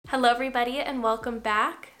Hello everybody and welcome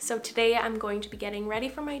back. So today I'm going to be getting ready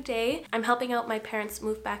for my day. I'm helping out my parents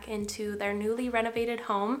move back into their newly renovated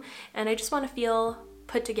home and I just want to feel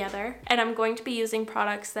put together, and I'm going to be using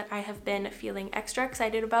products that I have been feeling extra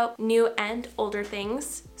excited about, new and older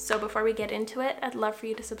things. So before we get into it, I'd love for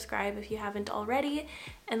you to subscribe if you haven't already,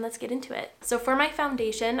 and let's get into it. So for my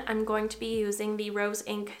foundation, I'm going to be using the Rose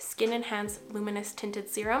Inc Skin Enhance Luminous Tinted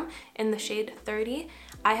Serum in the shade 30.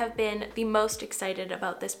 I have been the most excited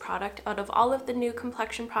about this product out of all of the new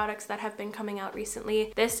complexion products that have been coming out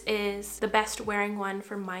recently. This is the best wearing one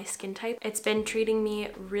for my skin type. It's been treating me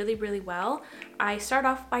really well. I start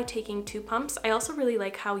off by taking 2 pumps. I also really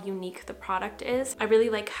like how unique the product is. I really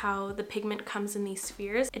like how the pigment comes in these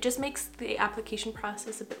spheres. It just makes the application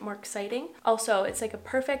process a bit more exciting. Also, it's like a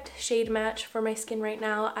perfect shade match for my skin right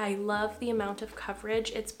now. I love the amount of coverage.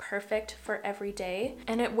 It's perfect for every day,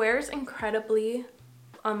 and it wears incredibly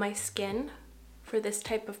on my skin for this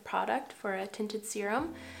type of product, for a tinted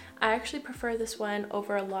serum. I actually prefer this one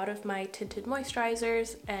over a lot of my tinted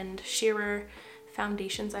moisturizers and sheerer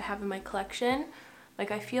foundations I have in my collection.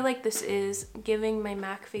 Like, I feel like this is giving my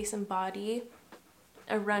MAC face and body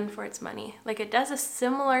a run for its money. Like, it does a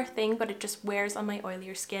similar thing, but it just wears on my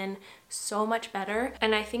oilier skin so much better.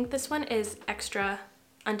 And I think this one is extra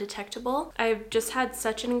undetectable. I've just had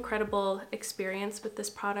such an incredible experience with this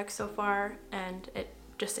product so far, and it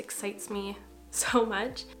just excites me so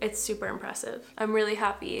much. It's super impressive. I'm really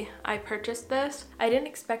happy I purchased this. I didn't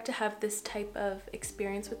expect to have this type of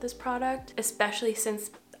experience with this product, especially since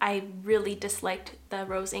I really disliked the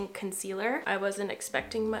Rose Inc concealer. I wasn't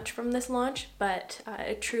expecting much from this launch, but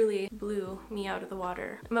it truly blew me out of the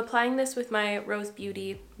water. I'm applying this with my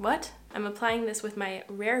I'm applying this with my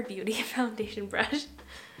Rare Beauty foundation brush.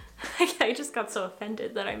 I just got so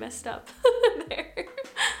offended that I messed up there.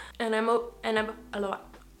 And I'm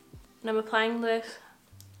applying this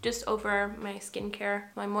just over my skincare,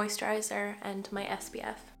 my moisturizer, and my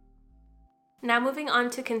SPF. Now moving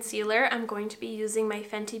on to concealer, I'm going to be using my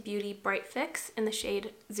Fenty Beauty Bright Fix in the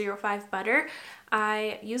shade 05 Butter.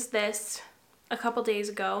 I used this a couple days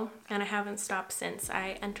ago and I haven't stopped since.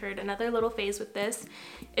 I entered another little phase with this.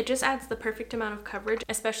 It just adds the perfect amount of coverage,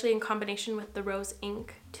 especially in combination with the Rose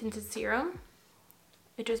Inc Tinted Serum.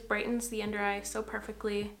 It just brightens the under eye so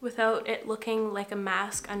perfectly without it looking like a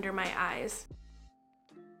mask under my eyes.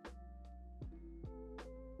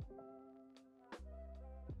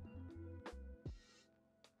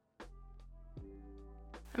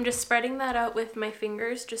 I'm just spreading that out with my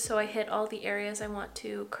fingers just so I hit all the areas I want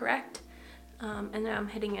to correct. And then I'm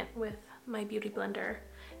hitting it with my beauty blender.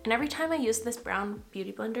 And every time I use this brown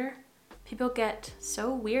beauty blender, people get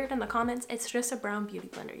so weird in the comments. It's just a brown beauty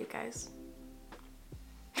blender, you guys.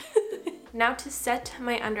 Now to set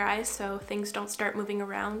my under eyes so things don't start moving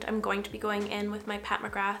around, I'm going to be going in with my Pat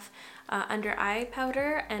McGrath under eye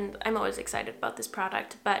powder, and I'm always excited about this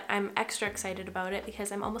product, but I'm extra excited about it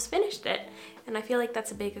because I'm almost finished it, and I feel like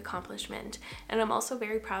that's a big accomplishment. And I'm also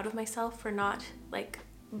very proud of myself for not like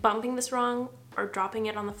bumping this wrong or dropping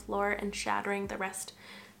it on the floor and shattering the rest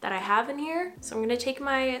that I have in here. So I'm gonna take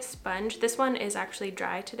my sponge. This one is actually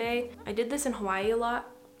dry today. I did this in Hawaii a lot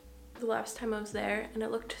the last time I was there and it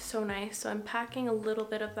looked so nice. So I'm packing a little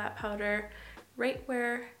bit of that powder right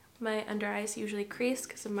where my under eyes usually crease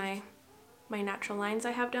because of my natural lines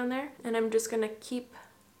I have down there. And I'm just gonna keep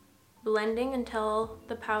blending until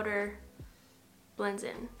the powder blends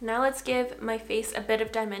in. Now let's give my face a bit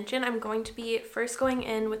of dimension. I'm going to be first going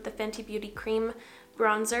in with the Fenty Beauty Cream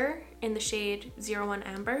Bronzer in the shade 01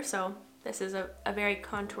 Amber. So this is a very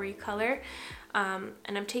contoury color. And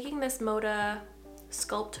I'm taking this Moda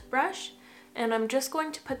Sculpt brush and I'm just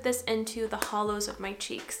going to put this into the hollows of my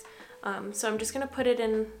cheeks. So I'm just going to put it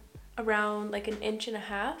in around like 1.5 inches,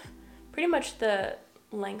 pretty much the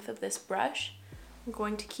length of this brush. I'm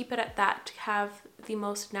going to keep it at that to have the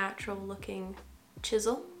most natural looking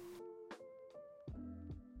chisel.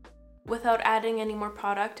 Without adding any more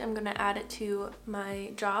product, I'm going to add it to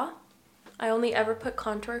my jaw. I only ever put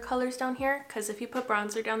contour colors down here because if you put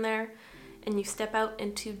bronzer down there and you step out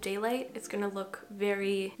into daylight, it's gonna look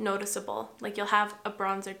very noticeable. Like, you'll have a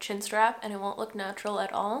bronzer chin strap and it won't look natural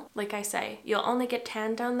at all. Like I say, you'll only get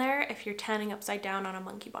tan down there if you're tanning upside down on a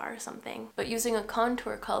monkey bar or something. But using a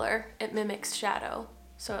contour color, it mimics shadow,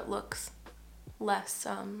 so it looks less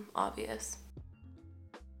obvious.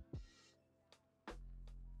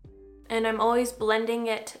 And I'm always blending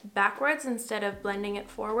it backwards instead of blending it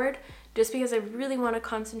forward, just because I really want to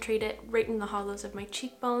concentrate it right in the hollows of my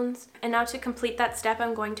cheekbones. And now to complete that step,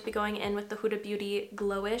 I'm going to be going in with the Huda Beauty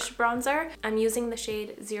Glowish bronzer. I'm using the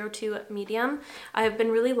shade 02 Medium. I have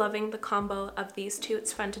been really loving the combo of these two.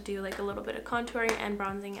 It's fun to do like a little bit of contouring and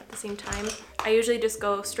bronzing at the same time. I usually just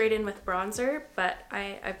go straight in with bronzer, but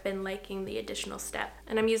I've been liking the additional step.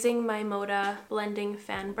 And I'm using my Moda blending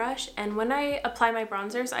fan brush, and when I apply my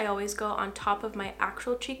bronzers, I always go on top of my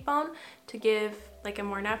actual cheekbone to give like a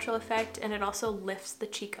more natural effect, and it also lifts the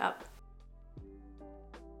cheek up.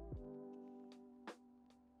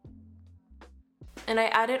 And I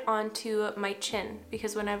add it onto my chin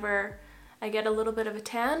because whenever I get a little bit of a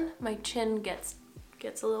tan, my chin gets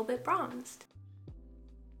a little bit bronzed.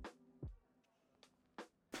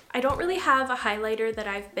 I don't really have a highlighter that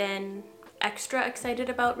I've been extra excited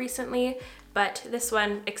about recently, but this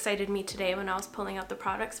one excited me today when I was pulling out the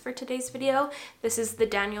products for today's video. This is the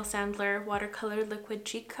Daniel Sandler Watercolor Liquid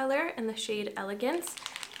Cheek Color in the shade Elegance.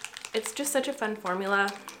 It's just such a fun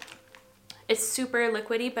formula. It's super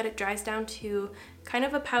liquidy, but it dries down to kind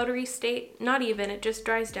of a powdery state. Not even, it just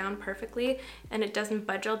dries down perfectly, and it doesn't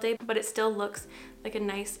budge all day, but it still looks like a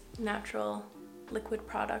nice natural liquid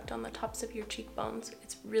product on the tops of your cheekbones.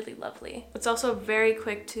 It's really lovely. It's also very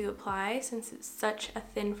quick to apply since it's such a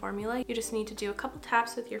thin formula. You just need to do a couple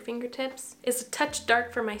taps with your fingertips. It's a touch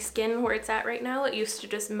dark for my skin where it's at right now. It used to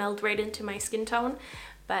just meld right into my skin tone,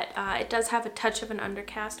 but it does have a touch of an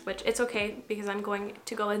undercast, which it's okay because I'm going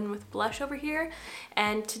to go in with blush over here.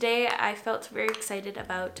 And today I felt very excited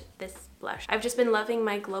about this blush. I've just been loving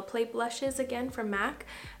my Glow Play blushes again from MAC,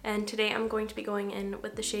 and today I'm going to be going in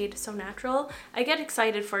with the shade So Natural. I get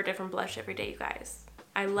excited for a different blush every day, you guys.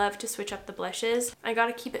 I love to switch up the blushes. I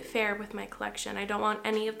gotta keep it fair with my collection. I don't want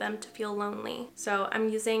any of them to feel lonely. So I'm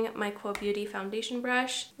using my Quo Beauty foundation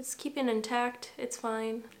brush. It's keeping intact, it's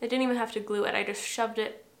fine. I didn't even have to glue it. I just shoved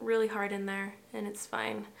it really hard in there and it's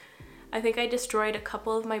fine. I think I destroyed a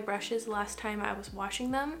couple of my brushes last time I was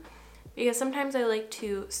washing them, because sometimes I like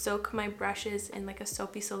to soak my brushes in like a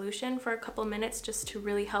soapy solution for a couple minutes just to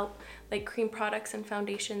really help like cream products and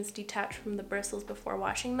foundations detach from the bristles before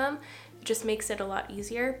washing them. It just makes it a lot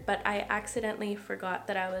easier, but I accidentally forgot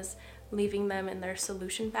that I was leaving them in their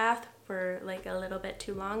solution bath for like a little bit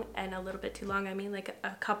too long, and a little bit too long I mean like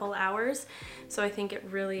a couple hours. So I think it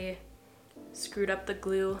really screwed up the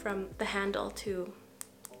glue from the handle to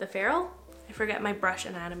the ferrule. I forget my brush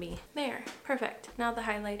anatomy. There, perfect. Now the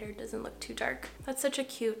highlighter doesn't look too dark. That's such a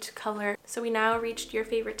cute color. So we now reached your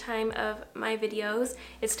favorite time of my videos.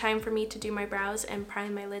 It's time for me to do my brows and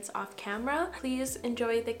prime my lids off camera. Please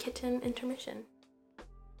enjoy the kitten intermission.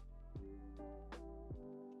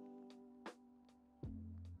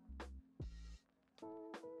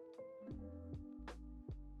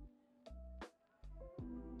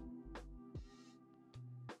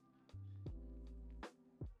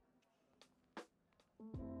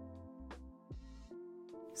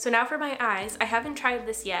 So now for my eyes. I haven't tried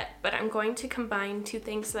this yet, but I'm going to combine two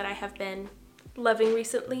things that I have been loving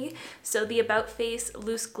recently. So the About Face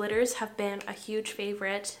loose glitters have been a huge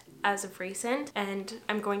favorite as of recent, and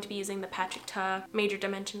I'm going to be using the Patrick Ta Major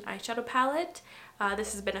Dimension eyeshadow palette.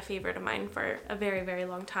 This has been a favorite of mine for a very, very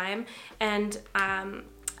long time, and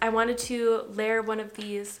I wanted to layer one of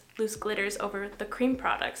these loose glitters over the cream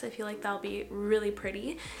products. I feel like that'll be really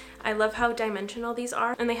pretty. I love how dimensional these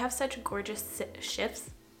are, and they have such gorgeous shifts.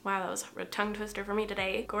 Wow, that was a tongue twister for me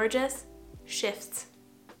today. Gorgeous shifts.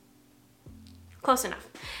 Close enough.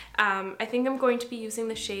 I think I'm going to be using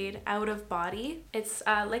the shade Out of Body. It's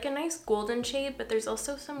like a nice golden shade, but there's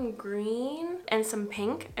also some green and some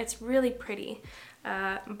pink. It's really pretty.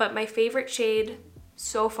 But my favorite shade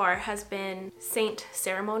so far has been Saint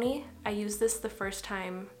Ceremony. I used this the first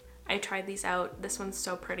time I tried these out. This one's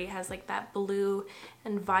so pretty. It has like that blue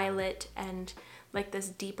and violet and like this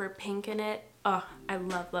deeper pink in it. Oh, I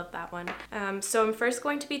love that one. So I'm first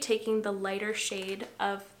going to be taking the lighter shade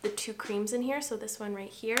of the two creams in here. So this one right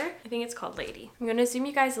here, I think it's called Lady. I'm gonna zoom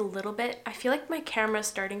you guys a little bit. I feel like my camera's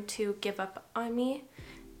starting to give up on me,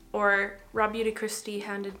 or Raw Beauty Christie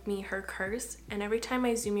handed me her curse, and every time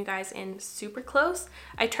I zoom you guys in super close,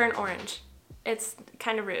 I turn orange. It's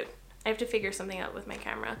kind of rude. I have to figure something out with my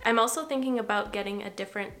camera. I'm also thinking about getting a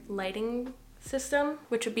different lighting system,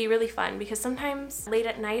 which would be really fun because sometimes late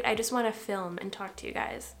at night I just want to film and talk to you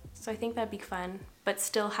guys. So I think that'd be fun, but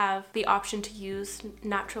still have the option to use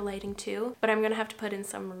natural lighting too. But I'm gonna have to put in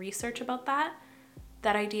some research about that.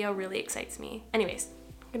 That idea really excites me. Anyways,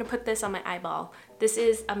 I'm gonna put this on my eyeball. This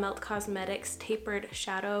is a Melt Cosmetics Tapered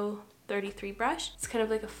Shadow 33 brush. It's kind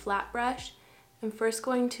of like a flat brush. I'm first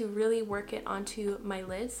going to really work it onto my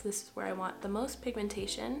lids. This is where I want the most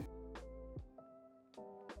pigmentation.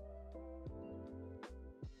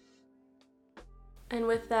 And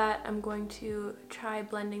with that, I'm going to try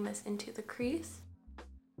blending this into the crease.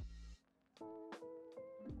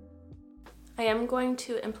 I am going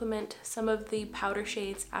to implement some of the powder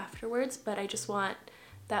shades afterwards, but I just want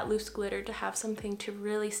that loose glitter to have something to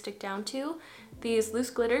really stick down to. These loose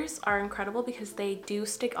glitters are incredible because they do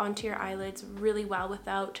stick onto your eyelids really well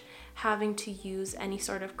without having to use any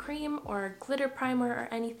sort of cream or glitter primer or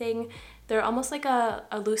anything. They're almost like a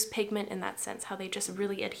loose pigment in that sense, how they just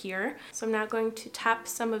really adhere. So I'm now going to tap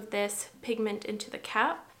some of this pigment into the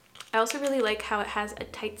cap. I also really like how it has a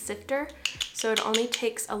tight sifter, so it only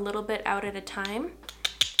takes a little bit out at a time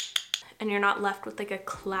and you're not left with like a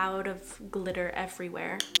cloud of glitter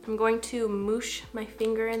everywhere. I'm going to moosh my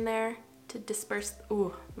finger in there to disperse.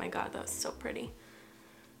 Oh my god, that was so pretty.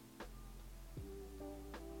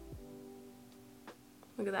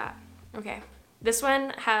 Look at that. Okay, this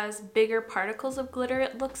one has bigger particles of glitter,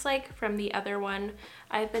 it looks like, from the other one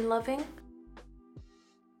I've been loving.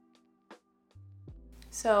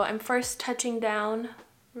 So I'm first touching down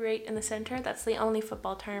right in the center. That's the only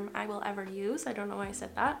football term I will ever use. I don't know why I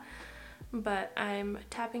said that, but I'm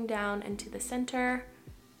tapping down into the center,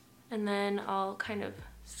 and then I'll kind of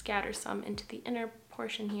scatter some into the inner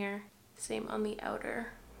portion here. Same on the outer.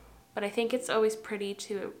 But I think it's always pretty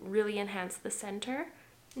to really enhance the center.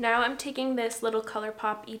 Now I'm taking this little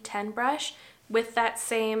ColourPop E10 brush with that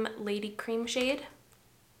same Lady Cream shade.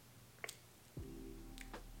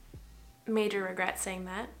 Major regret saying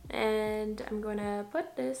that. And I'm gonna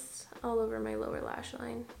put this all over my lower lash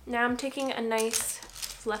line. Now I'm taking a nice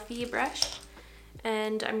fluffy brush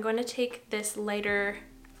and I'm going to take this lighter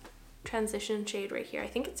transition shade right here. I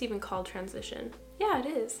think it's even called transition. Yeah, it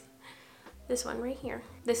is. This one right here.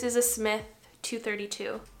 This is a Smith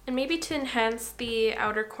 232. And maybe to enhance the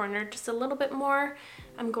outer corner just a little bit more,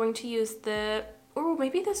 I'm going to use the, oh,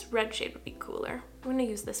 maybe this red shade would be cooler. I'm gonna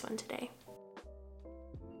use this one today.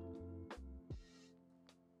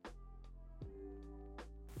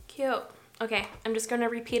 Cute. Okay, I'm just gonna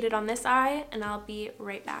repeat it on this eye and I'll be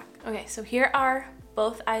right back. Okay, so here are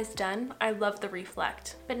both eyes done. I love the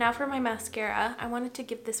reflect. But now for my mascara, I wanted to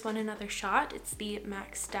give this one another shot. It's the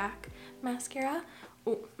MAC Stack mascara.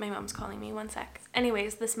 Oh, my mom's calling me, one sec.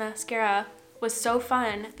 Anyways, this mascara was so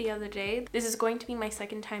fun the other day. This is going to be my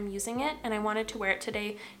second time using it, and I wanted to wear it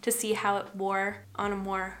today to see how it wore on a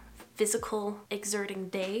more physical, exerting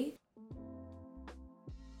day.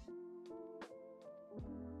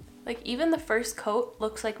 Like, even the first coat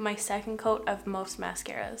looks like my second coat of most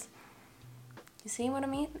mascaras. You see what I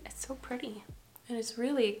mean? It's so pretty. And it's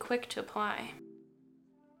really quick to apply.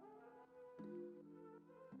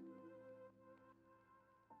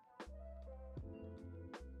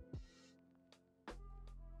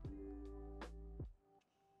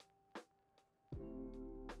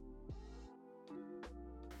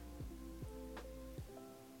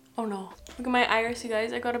 Oh no. Look at my iris, you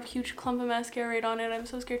guys. I got a huge clump of mascara right on it. I'm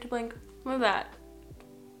so scared to blink. Look at that.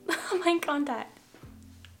 My contact.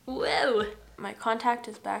 Whoa. My contact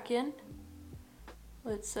is back in.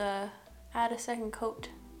 Let's add a second coat.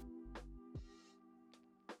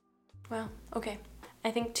 Wow, okay.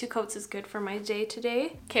 I think 2 coats is good for my day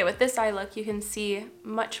today. Okay, with this eye look, you can see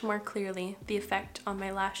much more clearly the effect on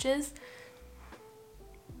my lashes.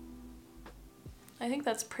 I think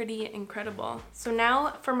that's pretty incredible. So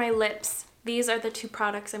now for my lips, these are the 2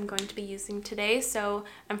 products I'm going to be using today. So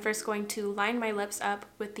I'm first going to line my lips up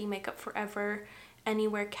with the Makeup Forever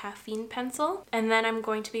Anywhere Caffeine pencil, and then I'm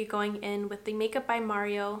going to be going in with the Makeup by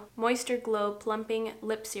Mario Moisture Glow Plumping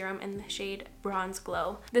Lip Serum in the shade Bronze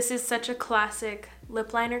Glow. This is such a classic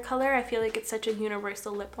lip liner color. I feel like it's such a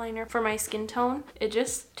universal lip liner for my skin tone. It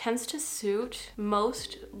just tends to suit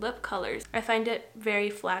most lip colors. I find it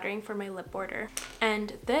very flattering for my lip border.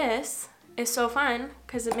 And this is so fun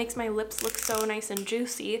because it makes my lips look so nice and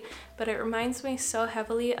juicy, but it reminds me so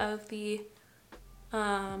heavily of the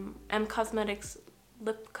M Cosmetics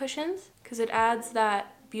lip cushions because it adds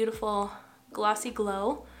that beautiful glossy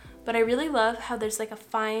glow, but I really love how there's like a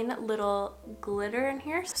fine little glitter in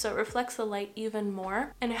here, so it reflects the light even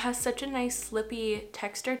more, and it has such a nice slippy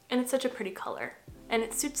texture, and it's such a pretty color, and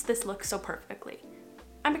it suits this look so perfectly.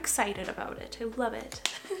 I'm excited about it. I love it.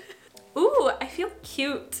 Ooh, I feel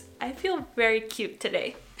cute. I feel very cute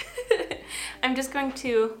today. I'm just going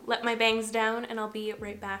to let my bangs down and I'll be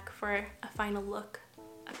right back for a final look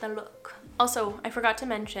at the look. Also, I forgot to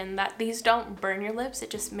mention that these don't burn your lips, it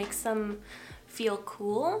just makes them feel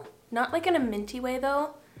cool. Not like in a minty way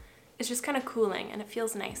though, it's just kind of cooling and it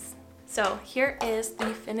feels nice. So here is the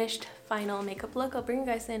finished final makeup look. I'll bring you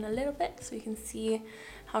guys in a little bit so you can see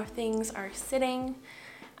how things are sitting.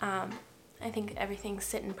 I think everything's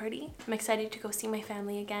sitting pretty. I'm excited to go see my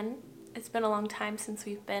family again It's been a long time since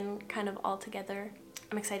we've been kind of all together.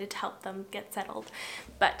 I'm excited to help them get settled,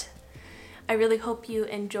 but I really hope you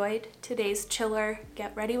enjoyed today's chiller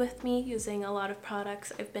get ready with me using a lot of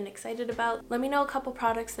products I've been excited about. Let me know a couple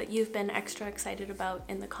products that you've been extra excited about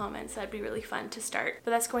in the comments. That'd be really fun to start.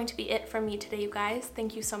 But that's going to be it from me today, you guys.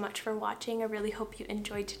 Thank you so much for watching. I really hope you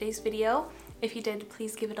enjoyed today's video. If you did,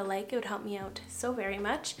 please give it a like. It would help me out so very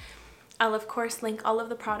much. I'll of course link all of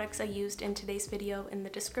the products I used in today's video in the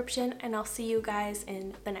description, and I'll see you guys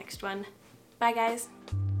in the next one. Bye guys!